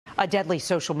A deadly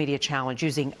social media challenge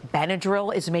using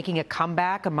Benadryl is making a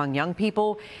comeback among young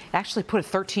people. It actually put a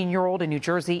 13-year-old in New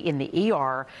Jersey in the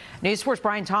ER. News 4's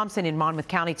Brian Thompson in Monmouth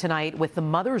County tonight with the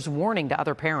mother's warning to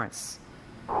other parents.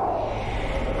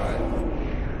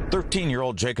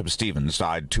 13-year-old Jacob Stevens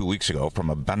died 2 weeks ago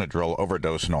from a Benadryl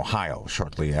overdose in Ohio,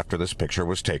 shortly after this picture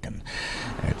was taken.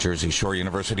 At Jersey Shore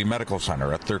University Medical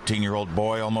Center, a 13-year-old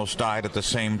boy almost died at the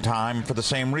same time for the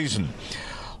same reason.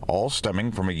 All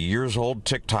stemming from a years-old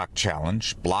TikTok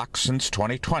challenge blocked since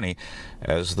 2020,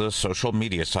 as the social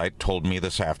media site told me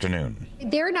this afternoon.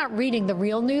 They're not reading the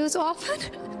real news often.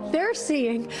 They're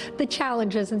seeing the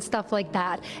challenges and stuff like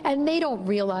that, and they don't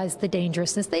realize the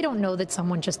dangerousness. They don't know that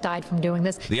someone just died from doing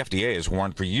this. The FDA has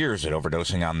warned for years that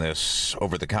overdosing on this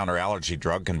over-the-counter allergy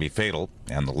drug can be fatal,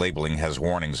 and the labeling has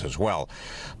warnings as well.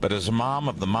 But as a mom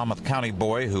of the Monmouth County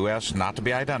boy who asked not to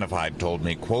be identified told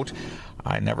me, quote,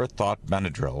 "I never thought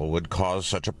Benadryl would cause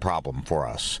such a problem for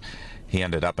us." He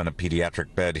ended up in a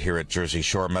pediatric bed here at Jersey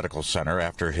Shore Medical Center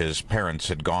after his parents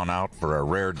had gone out for a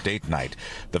rare date night,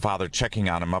 the father checking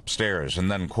on him upstairs, and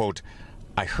then, quote,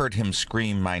 "I heard him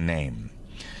scream my name."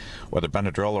 Whether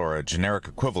Benadryl or a generic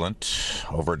equivalent,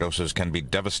 overdoses can be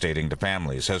devastating to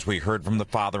families, as we heard from the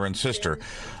father and sister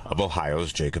of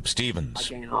Ohio's Jacob Stevens.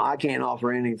 I can't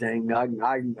offer anything.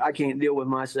 I can't deal with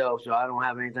myself, so I don't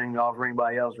have anything to offer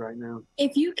anybody else right now.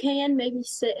 If you can, maybe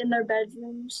sit in their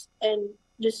bedrooms and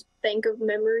just think of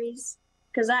memories,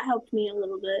 because that helped me a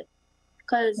little bit.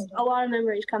 Because a lot of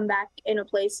memories come back in a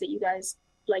place that you guys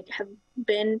like have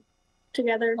been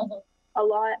together a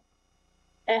lot.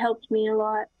 It helped me a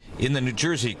lot. In the New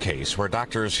Jersey case, where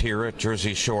doctors here at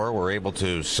Jersey Shore were able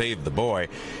to save the boy,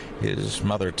 his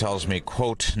mother tells me,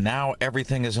 quote, "Now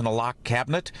everything is in a locked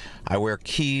cabinet. I wear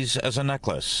keys as a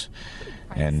necklace."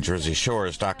 And Jersey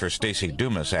Shore's Dr. Stacy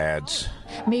Dumas adds,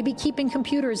 Maybe keeping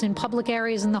computers in public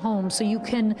areas in the home so you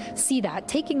can see that,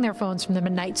 taking their phones from them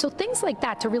at night. So things like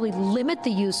that to really limit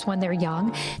the use when they're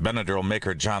young. Benadryl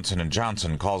maker Johnson &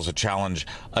 Johnson calls the challenge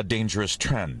a dangerous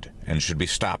trend and should be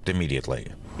stopped immediately.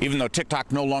 Even though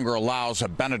TikTok no longer allows a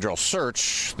Benadryl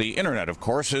search, the internet, of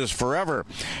course, is forever.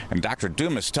 And Dr.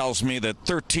 Dumas tells me that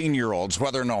 13-year-olds,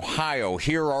 whether in Ohio,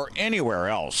 here, or anywhere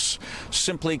else,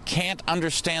 simply can't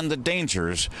understand the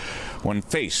dangers when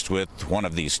faced with one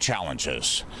of these challenges.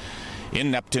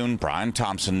 In Neptune, Brian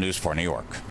Thompson, News 4 New York.